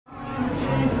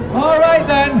All right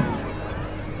then.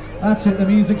 That's it, the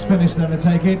music's finished then, I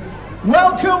take it.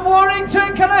 Welcome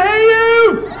Warrington, can I hear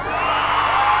you?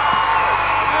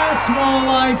 That's more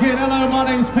like it. Hello, my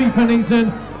name's Pete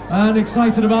Pennington and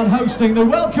excited about hosting the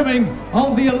welcoming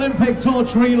of the Olympic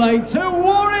torch relay to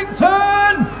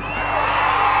Warrington!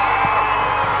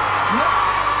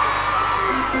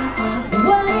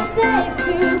 What it takes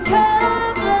to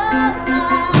come alive.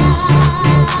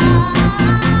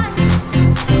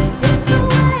 It's the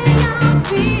way I'm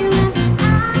feeling,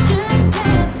 I just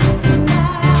can't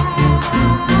deny.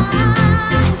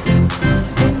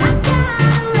 I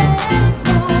gotta let it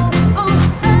go. Oh,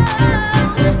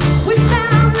 we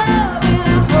found love in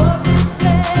a hopeless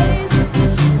place.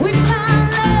 We found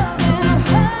love in a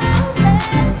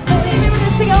hopeless place. Maybe we're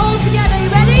gonna sing it all together. You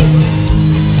ready?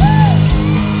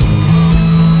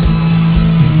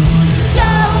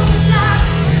 Don't stop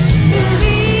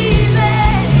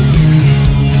believing.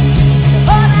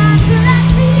 Hold on to that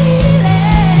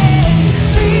feeling.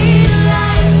 Street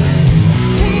light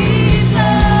keeps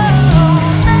on.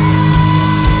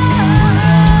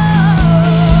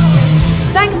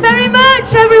 Thanks very much,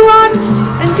 everyone.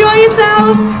 Enjoy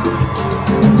yourselves.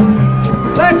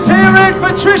 Let's hear it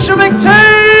for Trisha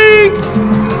McTeague!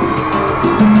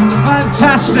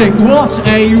 Fantastic, what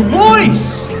a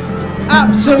voice!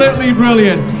 Absolutely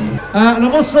brilliant. And I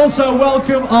must also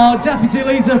welcome our Deputy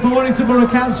Leader for Warrington Borough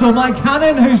Council, Mike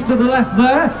Hannon, who's to the left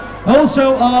there.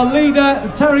 Also our leader,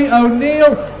 Terry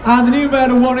O'Neill, and the new Mayor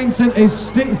of Warrington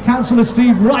is Councillor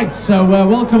Steve Wright. So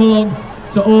welcome along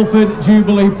to Orford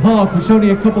Jubilee Park, which only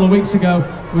a couple of weeks ago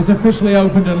was officially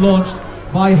opened and launched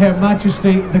by Her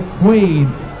Majesty the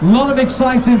Queen. A lot of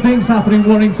exciting things happening in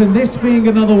Warrington, this being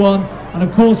another one. And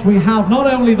of course we have not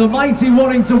only the mighty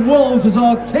Warrington Wolves as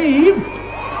our team,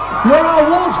 we're our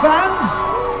Wolves fans.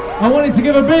 I wanted to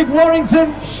give a big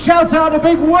Warrington shout out, a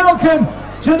big welcome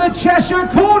to the Cheshire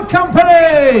Chord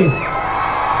Company.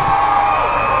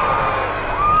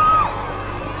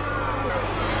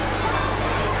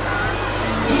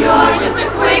 You're just a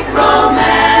quick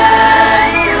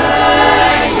romance,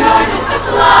 you're just a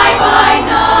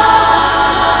fly-by-night.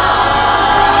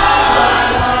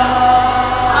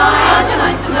 How'd you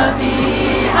like to love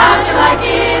me? How'd you like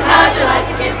it? How'd you like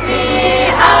to kiss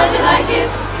me? How'd you like it?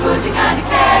 Would you kinda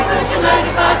care? Could you learn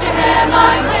to part your hair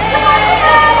my way?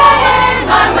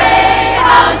 My way.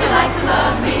 How'd you like to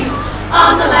love me?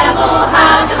 On the level.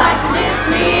 How'd you like to miss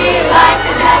me? Like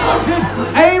the devil.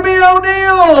 Amy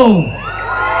O'Neill!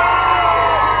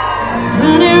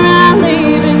 Running around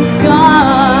leaving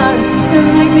scars,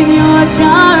 collecting your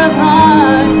jar of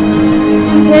hearts,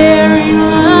 and tearing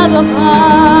love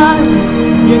apart.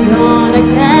 You're gonna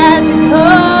catch a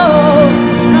cold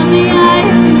from the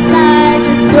ice inside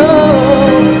your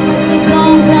soul. So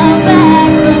don't come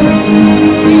back for me.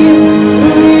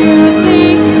 Who do you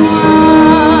think you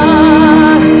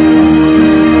are?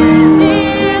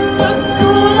 Dear, it took so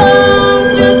long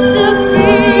just to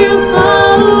feel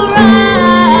alright.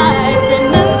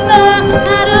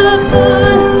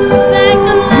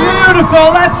 Beautiful,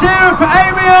 let's hear it for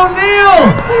Amy O'Neill!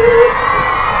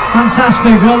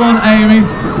 Fantastic, well done Amy.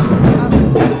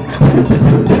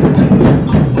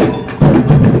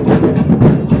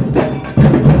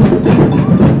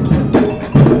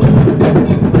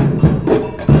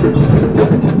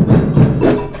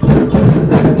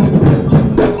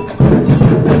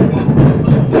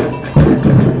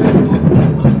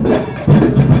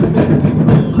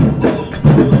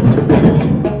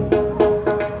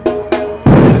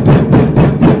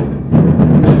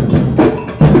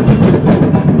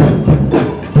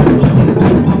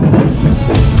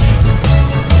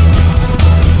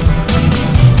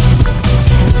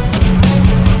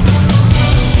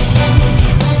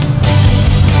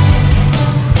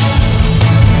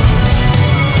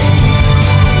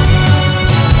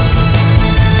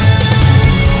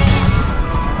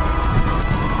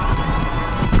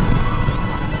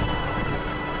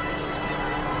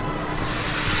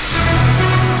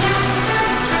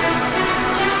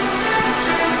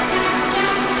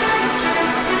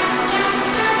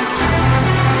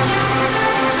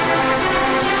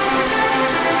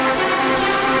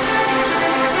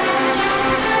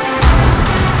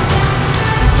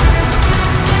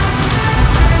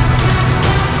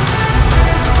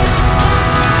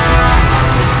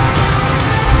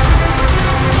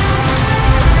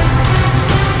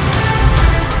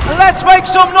 Let's make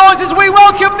some noise as we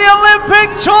welcome the Olympic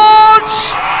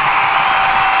torch!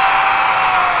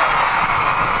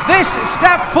 This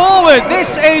step forward,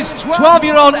 this is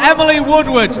 12-year-old Emily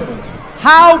Woodward.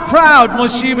 How proud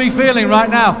must she be feeling right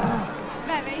now?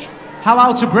 Very. How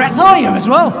out of breath are you as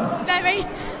well? Very.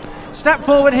 Step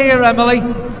forward here, Emily.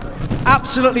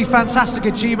 Absolutely fantastic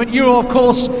achievement. You're, of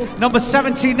course, number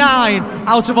 79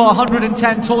 out of our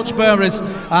 110 torchbearers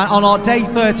on our day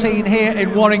 13 here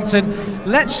in Warrington.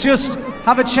 Let's just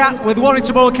have a chat with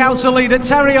Warrington Borough Council leader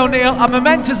Terry O'Neill. A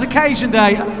momentous occasion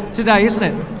day today, isn't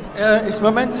it? It's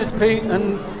momentous, Pete,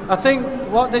 and I think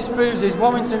what this proves is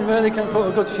Warrington really can put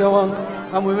a good show on,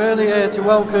 and we're really here to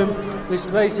welcome this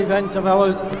race event of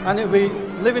ours, and it'll be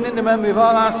living in the memory of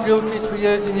all our school kids for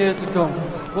years and years to come.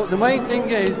 But the main thing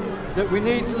is that we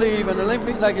need to leave an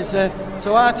Olympic legacy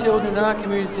so our children and our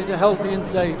communities are healthy and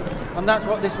safe, and that's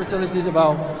what this facility is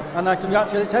about. And I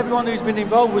congratulate everyone who's been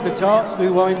involved with the torch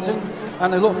through Warrington,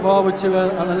 and I look forward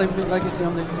to an Olympic legacy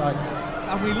on this site.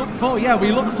 And we look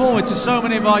forward to so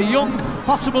many of our young,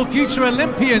 possible future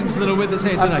Olympians that are with us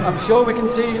here today. I'm sure we can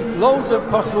see loads of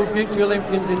possible future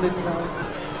Olympians in this town.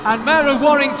 And Mayor of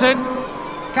Warrington,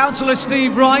 Councillor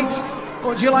Steve Wright, what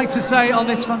would you like to say on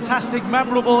this fantastic,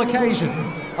 memorable occasion?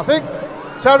 I think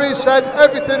Terry said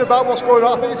everything about what's going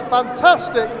on. I think it's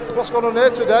fantastic what's going on here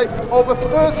today. Over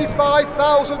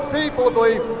 35,000 people, I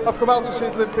believe, have come out to see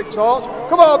the Olympic torch.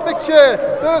 Come on, big cheer!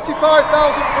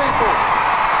 35,000 people.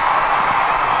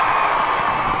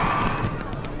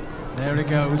 There it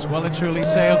goes, well and truly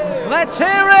sailed. Let's hear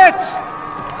it!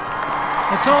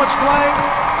 The torch flame.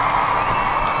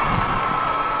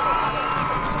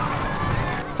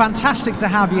 Fantastic to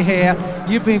have you here.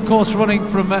 You've been, of course, running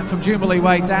from Jubilee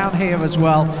Way down here as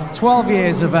well. 12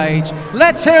 years of age.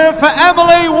 Let's hear it for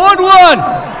Emily Woodward!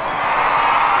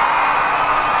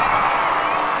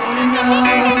 They know,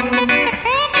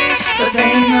 but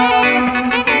they know,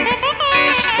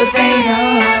 but they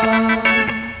know.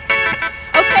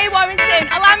 Okay, Warrington,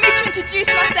 allow me to introduce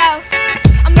myself.